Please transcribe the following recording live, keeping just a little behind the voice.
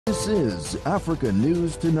This is Africa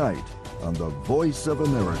News Tonight on the Voice of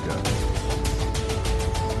America.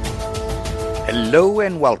 Hello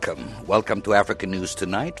and welcome. Welcome to Africa News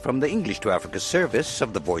Tonight from the English to Africa service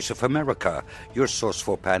of the Voice of America, your source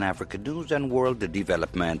for Pan-African news and world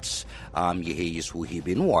developments. I'm Yehiyas Wuhib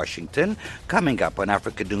in Washington. Coming up on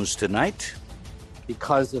Africa News Tonight.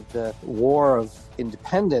 Because of the War of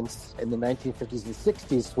Independence in the 1950s and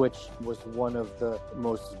 60s, which was one of the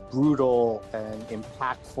most brutal and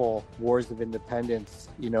impactful wars of independence,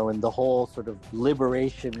 in the whole sort of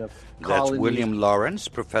liberation of colonies. That's William Lawrence,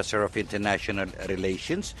 Professor of International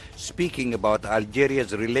Relations, speaking about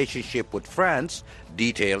Algeria's relationship with France.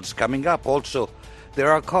 Details coming up. Also,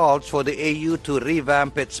 there are calls for the AU to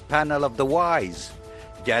revamp its panel of the wise.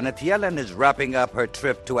 Janet Yellen is wrapping up her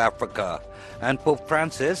trip to Africa. And Pope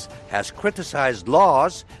Francis has criticized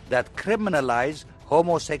laws that criminalize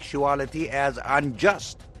homosexuality as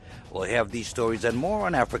unjust. We'll have these stories and more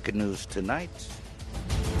on African News Tonight.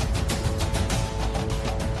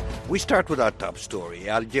 We start with our top story.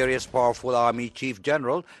 Algeria's powerful army chief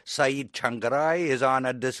general, Said Changarai, is on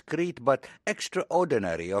a discreet but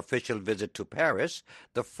extraordinary official visit to Paris,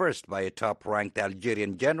 the first by a top-ranked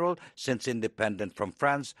Algerian general since independence from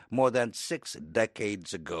France more than 6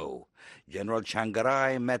 decades ago. General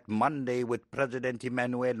Changarai met Monday with President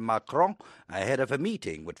Emmanuel Macron ahead of a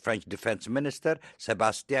meeting with French Defense Minister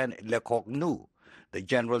Sébastien Lecornu. The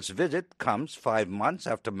general's visit comes 5 months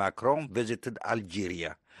after Macron visited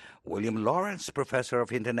Algeria. William Lawrence, Professor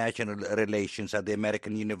of International Relations at the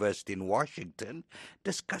American University in Washington,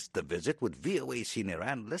 discussed the visit with VOA senior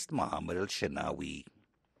analyst Mohammed El-Shenawi.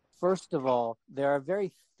 First of all, there are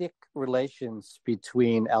very thick relations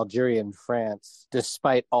between Algeria and France.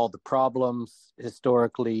 Despite all the problems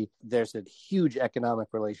historically, there's a huge economic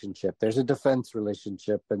relationship. There's a defense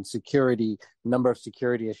relationship and number of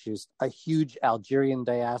security issues. A huge Algerian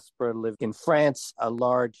diaspora live in France, a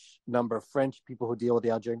large number of French people who deal with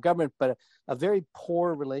the Algerian government, but a very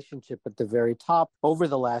poor relationship at the very top over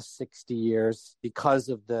the last 60 years because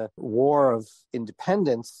of the War of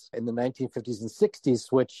Independence in the 1950s and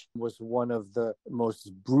 60s, which was one of the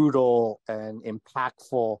most brutal and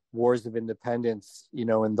impactful wars of independence,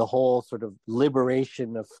 in the whole sort of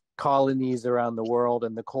liberation of colonies around the world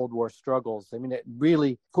and the Cold War struggles. I mean, it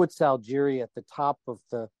really puts Algeria at the top of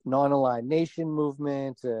the non-aligned nation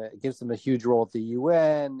movement. It gives them a huge role at the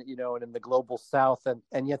UN, and in the global south.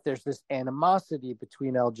 And yet there's this animosity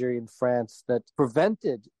between Algeria and France that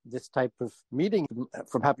prevented this type of meeting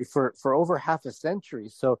from happening for over half a century.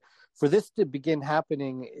 So for this to begin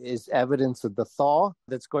happening is evidence of the thaw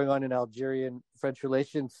that's going on in Algerian-French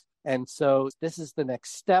relations. And so this is the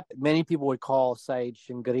next step. Many people would call Said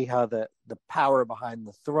Changarai the power behind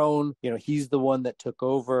the throne. He's the one that took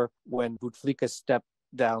over when Bouteflika stepped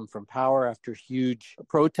down from power after huge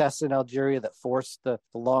protests in Algeria that forced the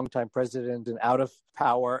longtime president out of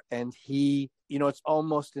power. And he, it's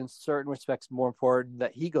almost in certain respects more important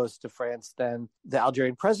that he goes to France than the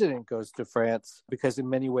Algerian president goes to France, because in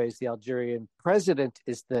many ways the Algerian president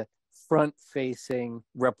is the front-facing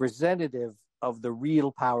representative of the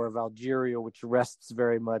real power of Algeria, which rests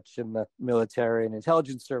very much in the military and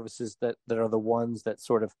intelligence services that are the ones that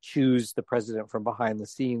sort of choose the president from behind the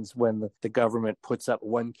scenes when the government puts up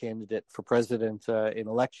one candidate for president in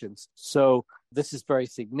elections. So this is very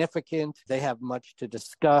significant. They have much to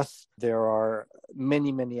discuss. There are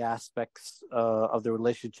many, many aspects of the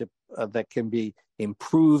relationship that can be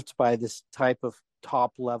improved by this type of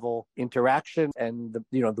top-level interaction. And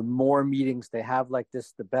the more meetings they have like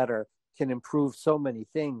this, the better. Can improve so many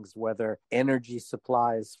things, whether energy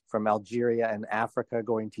supplies from Algeria and Africa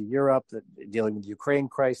going to Europe, dealing with the Ukraine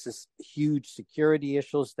crisis, huge security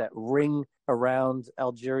issues that ring around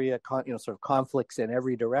Algeria, sort of conflicts in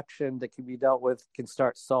every direction that can be dealt with, can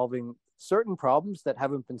start solving certain problems that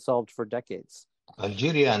haven't been solved for decades.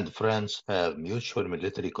 Algeria and France have mutual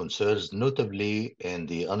military concerns, notably in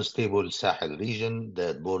the unstable Sahel region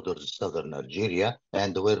that borders southern Algeria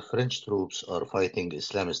and where French troops are fighting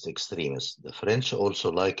Islamist extremists. The French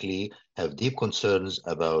also likely have deep concerns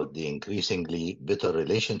about the increasingly bitter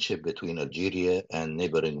relationship between Algeria and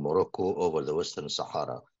neighboring Morocco over the Western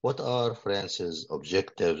Sahara. What are France's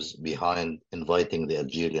objectives behind inviting the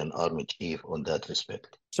Algerian army chief on that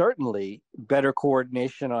respect? Certainly better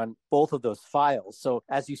coordination on both of those files. So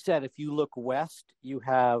as you said, if you look west, you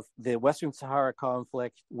have the Western Sahara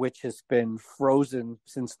conflict, which has been frozen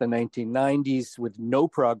since the 1990s with no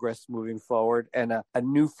progress moving forward, and a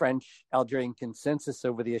new French-Algerian consensus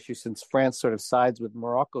over the issue since since France sort of sides with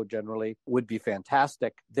Morocco generally, would be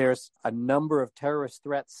fantastic. There's a number of terrorist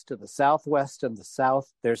threats to the southwest and the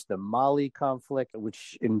south. There's the Mali conflict,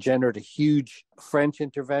 which engendered a huge French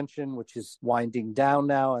intervention, which is winding down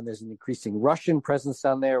now, and there's an increasing Russian presence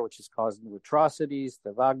down there, which is causing atrocities,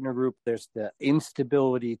 the Wagner Group. There's the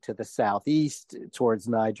instability to the southeast towards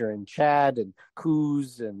Niger and Chad, and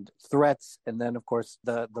coups and threats. And then, of course,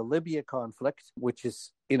 the Libya conflict, which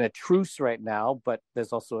is in a truce right now, but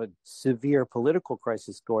there's also a severe political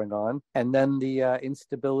crisis going on. And then the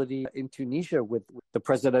instability in Tunisia with the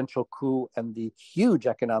presidential coup and the huge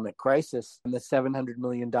economic crisis and the $700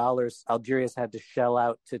 million Algeria's had to shell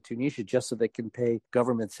out to Tunisia just so they can pay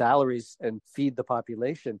government salaries and feed the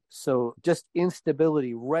population. So just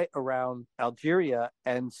instability right around Algeria,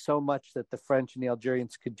 and so much that the French and the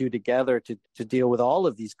Algerians could do together to deal with all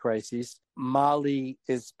of these crises. Mali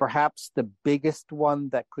is perhaps the biggest one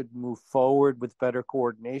that could move forward with better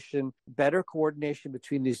coordination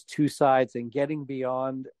between these two sides, and getting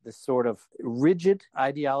beyond the sort of rigid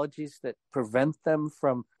ideologies that prevent them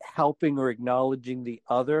from helping or acknowledging the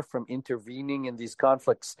other, from intervening in these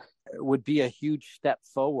conflicts, would be a huge step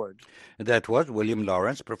forward. That was William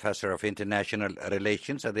Lawrence, professor of international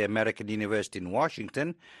relations at the American University in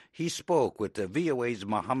Washington. He spoke with the VOA's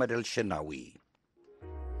Mohammed El-Shenawi.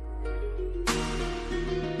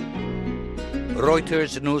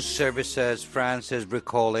 Reuters news service says France is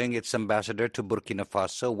recalling its ambassador to Burkina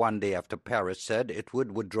Faso one day after Paris said it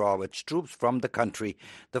would withdraw its troops from the country.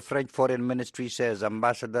 The French Foreign Ministry says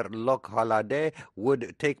Ambassador Luc Halade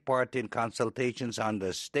would take part in consultations on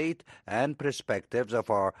the state and perspectives of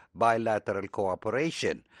our bilateral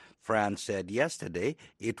cooperation. France said yesterday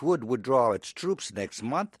it would withdraw its troops next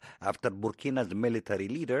month after Burkina's military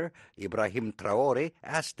leader, Ibrahim Traoré,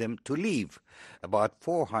 asked him to leave. About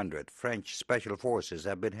 400 French special forces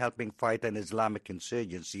have been helping fight an Islamic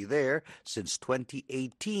insurgency there since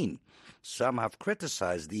 2018. Some have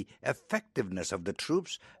criticized the effectiveness of the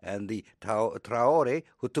troops, and the Traoré,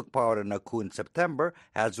 who took power in a coup in September,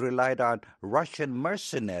 has relied on Russian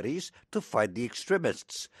mercenaries to fight the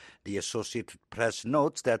extremists. The Associated Press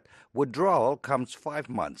notes that withdrawal comes 5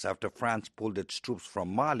 months after France pulled its troops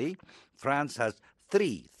from Mali. France has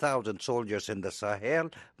 3,000 soldiers in the Sahel,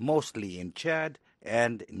 mostly in Chad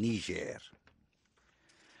and Niger.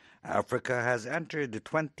 Africa has entered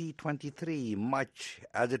 2023 much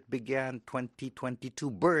as it began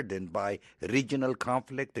 2022, burdened by regional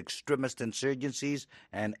conflict, extremist insurgencies,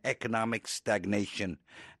 and economic stagnation.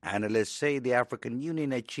 Analysts say the African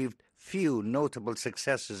Union achieved few notable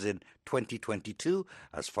successes in 2022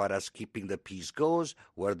 as far as keeping the peace goes,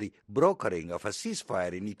 where the brokering of a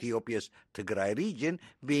ceasefire in Ethiopia's Tigray region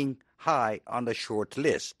being high on the short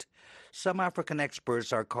list. Some African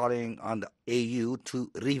experts are calling on the AU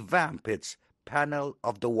to revamp its panel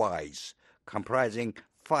of the wise, comprising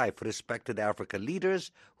 5 respected African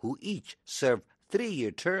leaders who each serve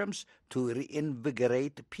 3-year terms to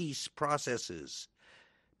reinvigorate peace processes.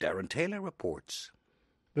 Darren Taylor reports.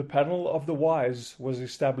 The Panel of the Wise was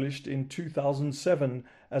established in 2007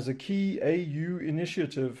 as a key AU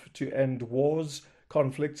initiative to end wars,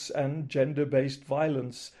 conflicts, and gender-based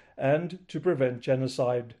violence, and to prevent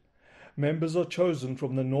genocide. Members are chosen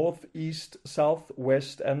from the north, east, south,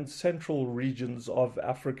 west, and central regions of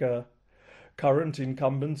Africa. Current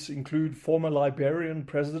incumbents include former Liberian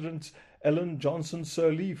President Ellen Johnson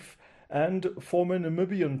Sirleaf and former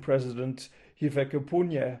Namibian President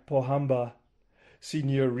Hifikepunye Pohamba.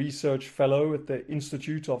 Senior Research Fellow at the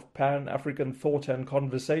Institute of Pan-African Thought and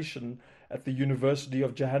Conversation at the University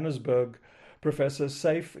of Johannesburg, Professor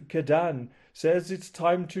Saif Kedan says it's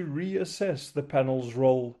time to reassess the panel's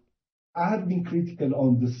role. I have been critical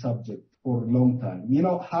on this subject for a long time.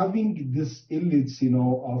 Having these elites,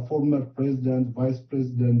 former presidents, vice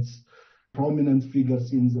presidents, prominent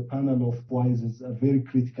figures in the panel of wise is very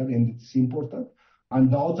critical, and it's important.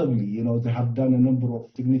 Undoubtedly, they have done a number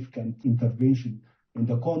of significant interventions in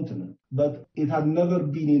the continent, but it had never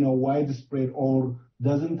been, widespread, or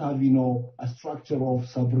doesn't have, a structure of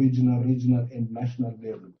sub-regional, regional, and national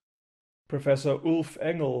level. Professor Ulf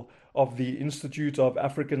Engel of the Institute of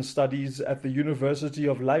African Studies at the University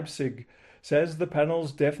of Leipzig says the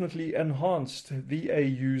panel's definitely enhanced the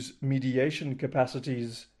AU's mediation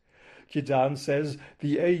capacities. Kidan says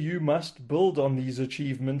the AU must build on these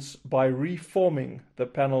achievements by reforming the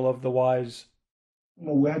Panel of the Wise.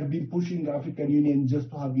 We had been pushing the African Union just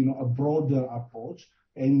to have, a broader approach,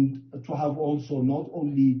 and to have also not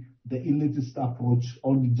only the elitist approach,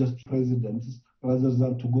 only just presidents, rather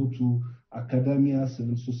than to go to academia,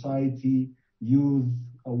 civil society, youth,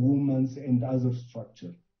 women's, and other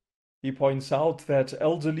structure. He points out that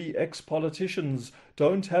elderly ex-politicians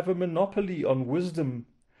don't have a monopoly on wisdom.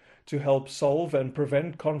 To help solve and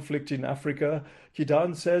prevent conflict in Africa,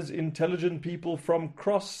 Kidan says intelligent people from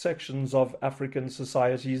cross-sections of African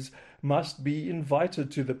societies must be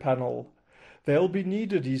invited to the panel. They'll be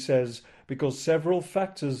needed, he says, because several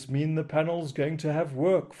factors mean the panel's going to have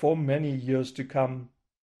work for many years to come.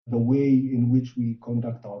 The way in which we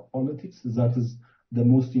conduct our politics, that is the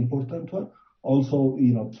most important one. Also,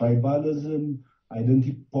 tribalism,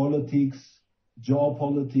 identity politics,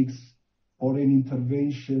 geopolitics, foreign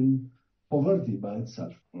intervention, poverty by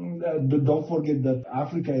itself. Don't forget that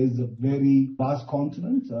Africa is a very vast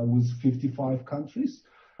continent with 55 countries,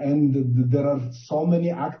 and there are so many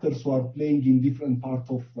actors who are playing in different parts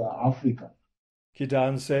of Africa.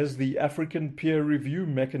 Kidan says the African peer review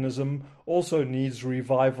mechanism also needs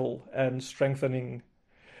revival and strengthening.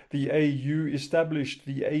 The AU established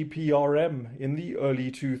the APRM in the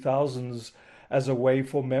early 2000s as a way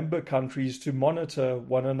for member countries to monitor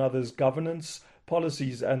one another's governance,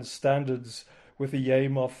 policies and standards with the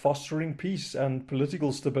aim of fostering peace and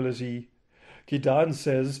political stability. Kidan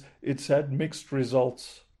says it's had mixed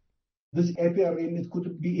results. This APRM, it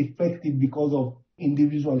couldn't be effective because of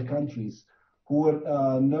individual countries who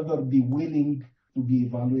will never be willing to be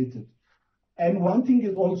evaluated. And one thing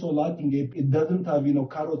is also lacking, it doesn't have,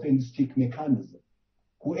 carrot and stick mechanism.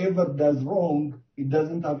 Whoever does wrong, it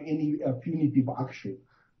doesn't have any punitive action.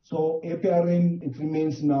 So APRM, it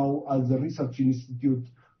remains now as a research institute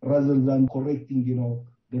rather than correcting,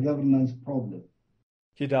 the governance problem.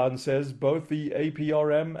 Kidan says both the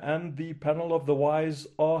APRM and the Panel of the Wise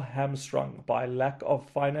are hamstrung by lack of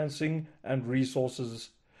financing and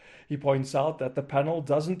resources. He points out that the panel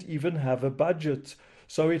doesn't even have a budget,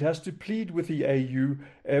 so it has to plead with the AU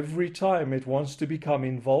every time it wants to become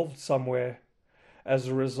involved somewhere. As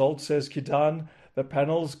a result, says Kidan, the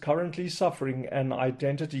panel's currently suffering an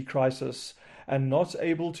identity crisis and not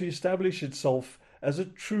able to establish itself as a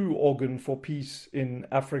true organ for peace in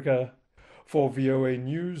Africa. For VOA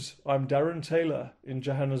News, I'm Darren Taylor in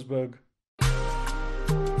Johannesburg.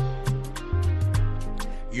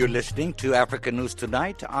 You're listening to Africa News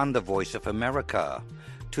Tonight on the Voice of America.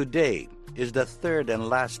 Today is the third and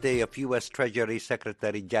last day of U.S. Treasury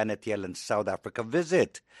Secretary Janet Yellen's South Africa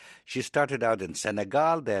visit. She started out in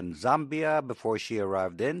Senegal, then Zambia, before she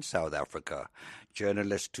arrived in South Africa.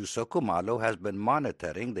 Journalist Tuso Kumalo has been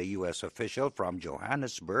monitoring the U.S. official from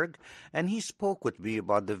Johannesburg, and he spoke with me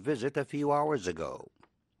about the visit a few hours ago.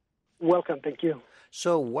 Welcome, thank you.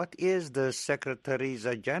 So what is the Secretary's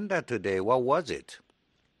agenda today? What was it?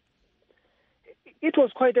 It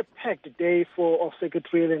was quite a packed day of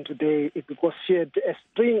Secretary Yellen today because she had a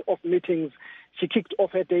string of meetings. She kicked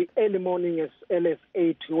off her day early morning as early as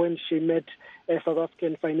 8 when she met South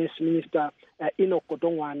African Finance Minister Enoch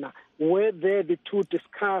Godongwana, where the two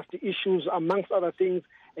discussed issues, amongst other things,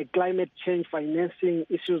 climate change financing,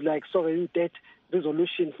 issues like sovereign debt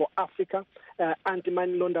resolution for Africa,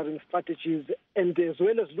 anti-money laundering strategies, and as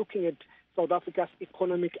well as looking at South Africa's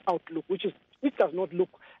economic outlook, which does not look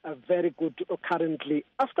very good currently.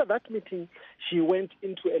 After that meeting, she went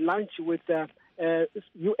into a lunch with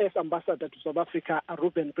U.S. Ambassador to South Africa,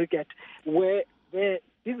 Ruben Brigett, where the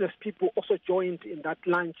business people also joined in that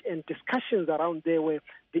lunch, and discussions around there were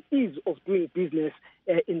the ease of doing business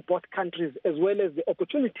in both countries, as well as the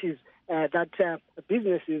opportunities that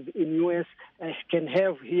businesses in U.S. can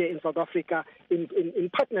have here in South Africa in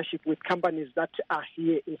partnership with companies that are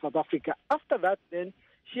here in South Africa. After that, then,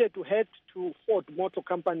 she had to head to Ford Motor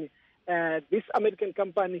Company. This American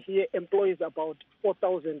company here employs about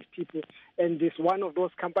 4,000 people, and is one of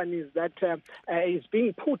those companies that is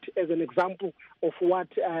being put as an example of what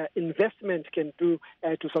investment can do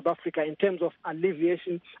to South Africa in terms of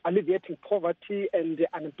alleviating poverty and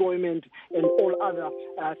unemployment and all other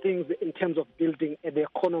things in terms of building the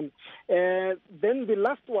economy. Then the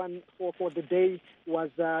last one for the day was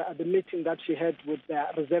the meeting that she had with the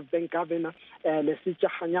Reserve Bank Governor, Lesitsha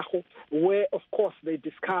Kganyago, where, of course, they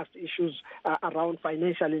discussed issues around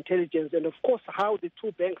financial intelligence and, of course, how the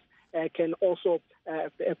two banks can also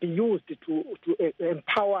be used to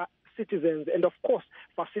empower citizens and, of course,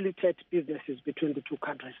 facilitate businesses between the two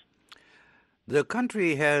countries. The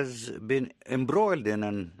country has been embroiled in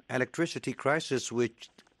an electricity crisis, which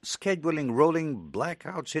scheduling rolling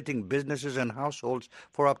blackouts hitting businesses and households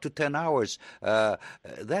for up to 10 hours.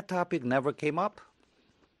 That topic never came up?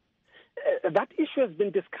 That issue has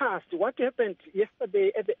been discussed. What happened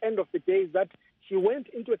yesterday at the end of the day is that she went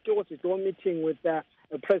into a door-to-door meeting with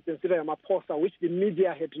President Cyril Ramaphosa, which the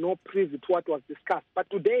media had no privy to what was discussed. But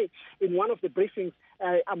today, in one of the briefings,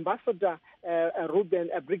 Ambassador Ruben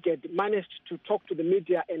Brigade managed to talk to the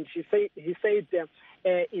media, and he said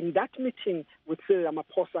in that meeting with Cyril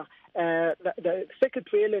Ramaphosa, the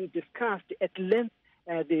Secretary Allen discussed at length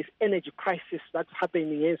this energy crisis that's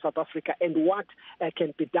happening in South Africa and what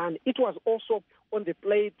can be done. It was also on the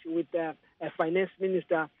plate with Finance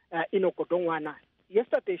Minister Ino Godongwana.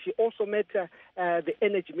 Yesterday, she also met the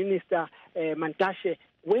Energy Minister, Mantashe,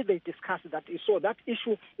 where they discussed that issue. So that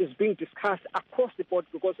issue is being discussed across the board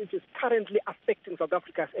because it is currently affecting South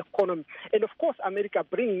Africa's economy. And of course, America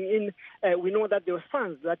bringing in, we know that there were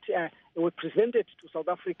funds that were presented to South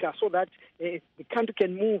Africa so that the country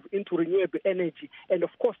can move into renewable energy. And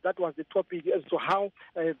of course, that was the topic as to how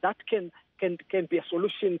that can be a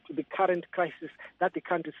solution to the current crisis that the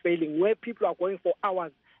country is facing, where people are going for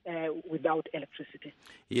hours without electricity.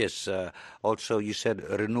 Yes. Also, you said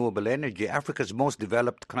renewable energy. Africa's most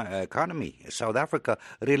developed economy, South Africa,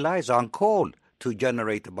 relies on coal to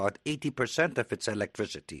generate about 80% of its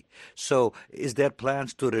electricity. So is there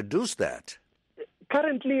plans to reduce that?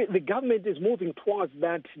 Currently, the government is moving towards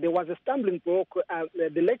that. There was a stumbling block,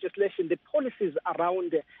 the legislation, the policies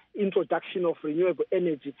around the introduction of renewable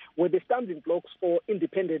energy were the stumbling blocks for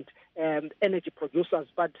independent energy producers.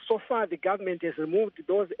 But so far, the government has removed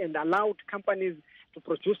those and allowed companies to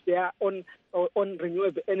produce their own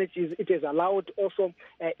renewable energies. It has allowed also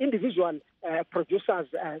individual producers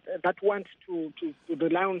that want to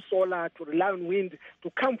rely on solar, to rely on wind, to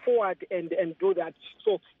come forward and do that.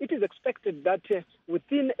 So it is expected that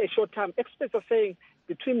within a short time, experts are saying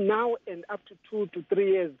between now and up to 2 to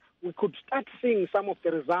 3 years, we could start seeing some of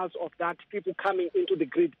the results of that, people coming into the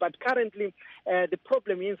grid. But currently, the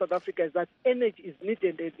problem in South Africa is that energy is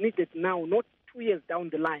needed now, not 2 years down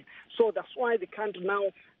the line. So that's why the country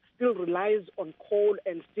now still relies on coal,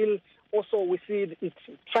 and still also we see it's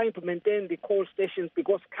trying to maintain the coal stations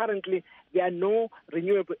because currently there are no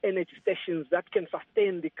renewable energy stations that can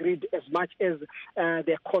sustain the grid as much as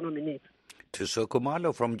the economy needs. Tuso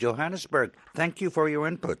Kumalo from Johannesburg, thank you for your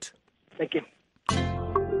input. Thank you.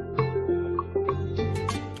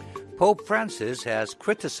 Pope Francis has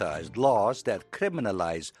criticized laws that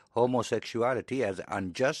criminalize homosexuality as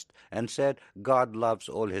unjust and said God loves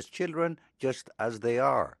all his children just as they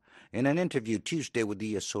are. In an interview Tuesday with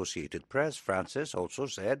the Associated Press, Francis also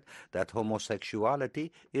said that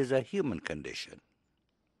homosexuality is a human condition.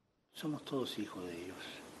 Somos todos hijos de Dios.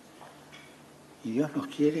 Y Dios nos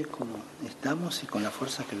quiere como estamos y con la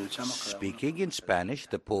fuerza que luchamos cada uno. Speaking in Spanish,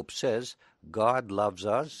 the Pope says, God loves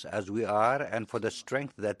us as we are and for the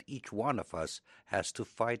strength that each one of us has to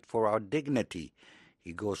fight for our dignity.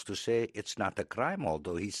 He goes to say it's not a crime,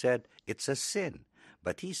 although he said it's a sin.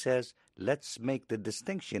 But he says, let's make the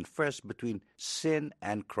distinction first between sin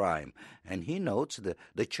and crime. And he notes that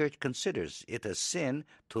the Church considers it a sin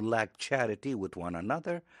to lack charity with one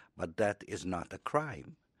another, but that is not a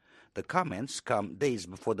crime. The comments come days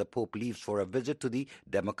before the Pope leaves for a visit to the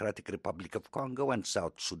Democratic Republic of Congo and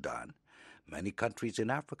South Sudan. Many countries in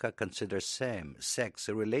Africa consider same-sex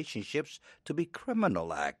relationships to be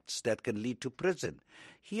criminal acts that can lead to prison.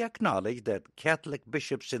 He acknowledged that Catholic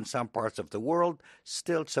bishops in some parts of the world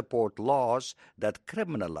still support laws that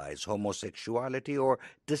criminalize homosexuality or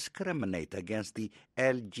discriminate against the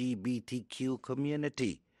LGBTQ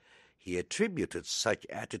community. He attributed such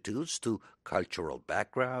attitudes to cultural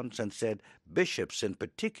backgrounds and said bishops in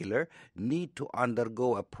particular need to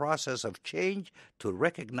undergo a process of change to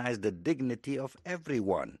recognize the dignity of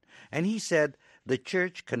everyone. And he said the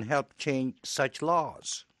Church can help change such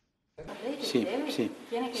laws. Sí,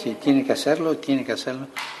 tiene que hacerlo.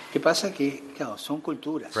 ¿Qué pasa? Que, claro, son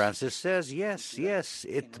culturas. Francis says, yes,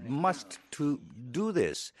 it must to do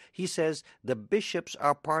this. He says the bishops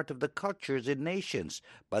are part of the cultures in nations,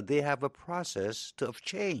 but they have a process of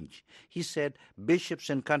change. He said bishops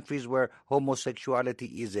in countries where homosexuality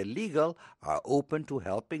is illegal are open to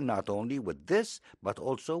helping not only with this, but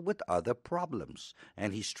also with other problems.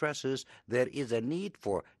 And he stresses there is a need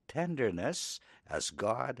for tenderness as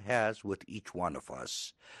God has with each one of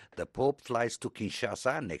us. The Pope flies to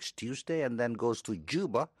Kinshasa next Tuesday and then goes to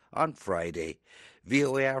Juba on Friday.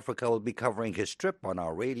 VOA Africa will be covering his trip on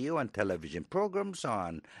our radio and television programs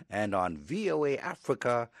on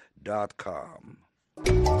voaafrica.com.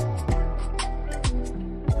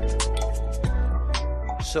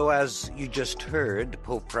 So as you just heard,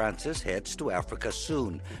 Pope Francis heads to Africa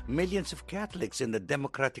soon. Millions of Catholics in the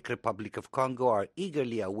Democratic Republic of Congo are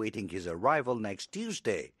eagerly awaiting his arrival next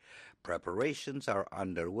Tuesday. Preparations are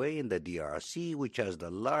underway in the DRC, which has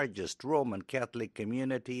the largest Roman Catholic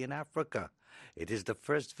community in Africa. It is the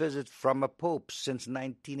first visit from a pope since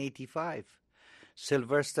 1985.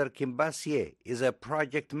 Sylvester Kimbasier is a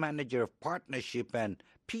project manager of partnership and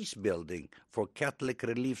peace building for Catholic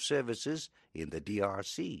Relief Services in the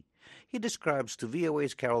DRC. He describes to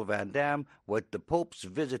VOA's Carol Van Dam what the Pope's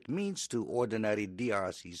visit means to ordinary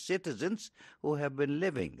DRC citizens who have been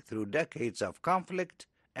living through decades of conflict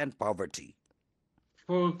and poverty.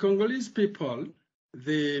 For Congolese people,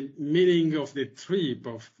 the meaning of the trip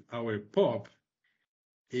of our Pope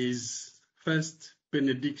is first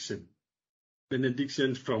benediction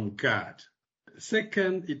from God.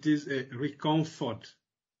 Second, it is a recomfort.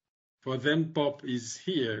 For them, Pope is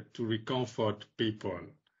here to recomfort people.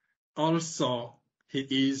 Also,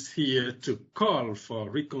 he is here to call for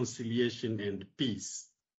reconciliation and peace.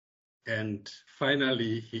 And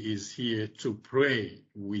finally, he is here to pray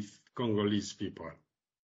with Congolese people.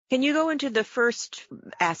 Can you go into the first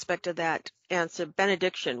aspect of that answer,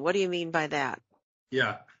 benediction? What do you mean by that?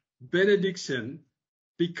 Yeah, benediction,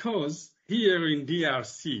 because here in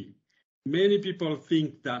DRC, many people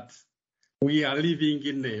think that we are living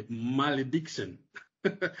in a malediction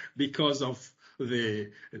because of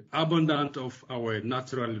the abundance of our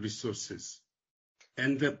natural resources.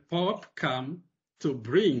 And the Pope come to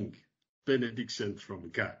bring benediction from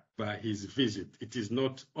God by his visit. It is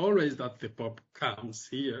not always that the Pope comes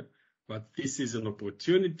here, but this is an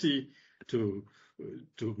opportunity to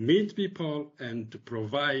meet people and to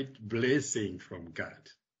provide blessing from God.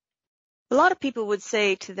 A lot of people would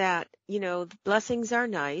say to that, the blessings are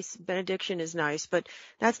nice, benediction is nice, but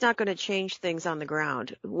that's not going to change things on the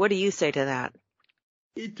ground. What do you say to that?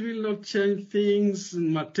 It will not change things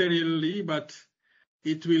materially, but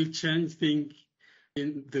it will change things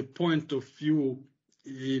in the point of view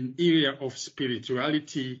in area of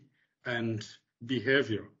spirituality and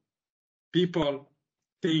behavior. People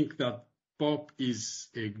think that Pope is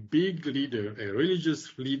a big leader, a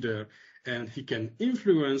religious leader, and he can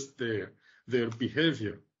influence their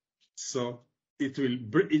behavior. So it will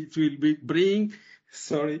bring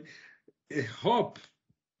a hope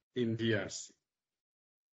in DRC.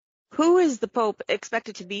 Who is the Pope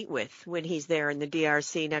expected to meet with when he's there in the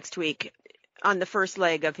DRC next week on the first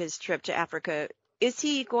leg of his trip to Africa? Is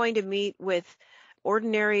he going to meet with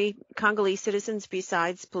ordinary Congolese citizens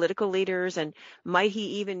besides political leaders? And might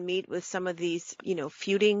he even meet with some of these,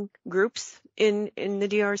 feuding groups in the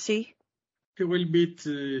DRC? He will meet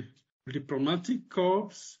diplomatic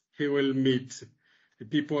corps. He will meet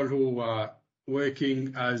people who are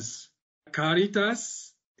working as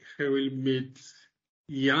Caritas. He will meet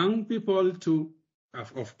young people too.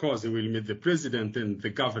 Of course, he will meet the president and the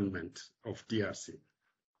government of DRC.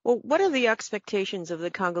 Well, what are the expectations of the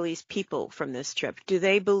Congolese people from this trip? Do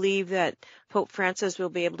they believe that Pope Francis will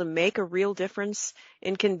be able to make a real difference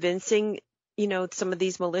in convincing, some of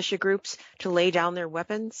these militia groups to lay down their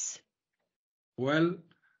weapons? Well,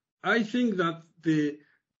 I think that the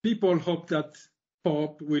people hope that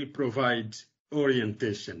Pope will provide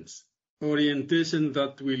orientation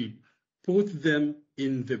that will put them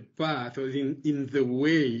in the path or in the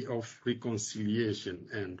way of reconciliation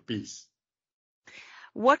and peace.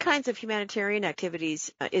 What kinds of humanitarian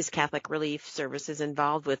activities is Catholic Relief Services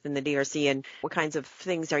involved with in the DRC, and what kinds of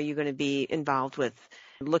things are you going to be involved with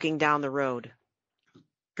looking down the road?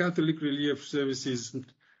 Catholic Relief Services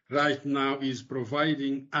right now is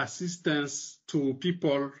providing assistance to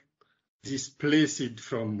people displaced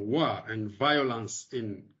from war and violence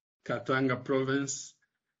in Katanga province,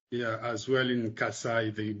 as well in Kasai,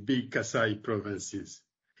 the big Kasai provinces.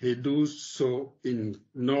 He does so in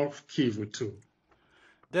North Kivu too.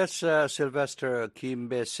 That's Sylvester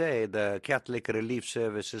Kimbese, the Catholic Relief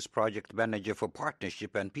Services Project Manager for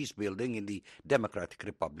Partnership and Peace Building in the Democratic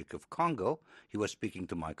Republic of Congo. He was speaking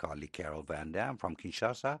to my colleague Carol Van Dam from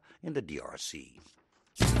Kinshasa in the DRC.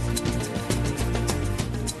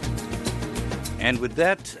 And with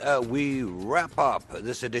that, we wrap up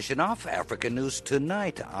this edition of Africa News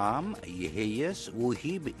Tonight. I'm Yeheyes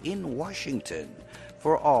Wuhib in Washington.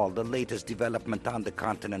 For all the latest development on the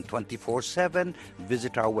continent 24/7,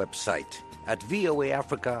 visit our website at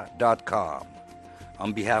voaafrica.com.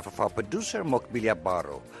 On behalf of our producer, Mokbilia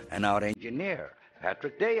Baro, and our engineer,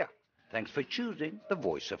 Patrick Dea, thanks for choosing the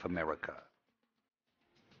Voice of America.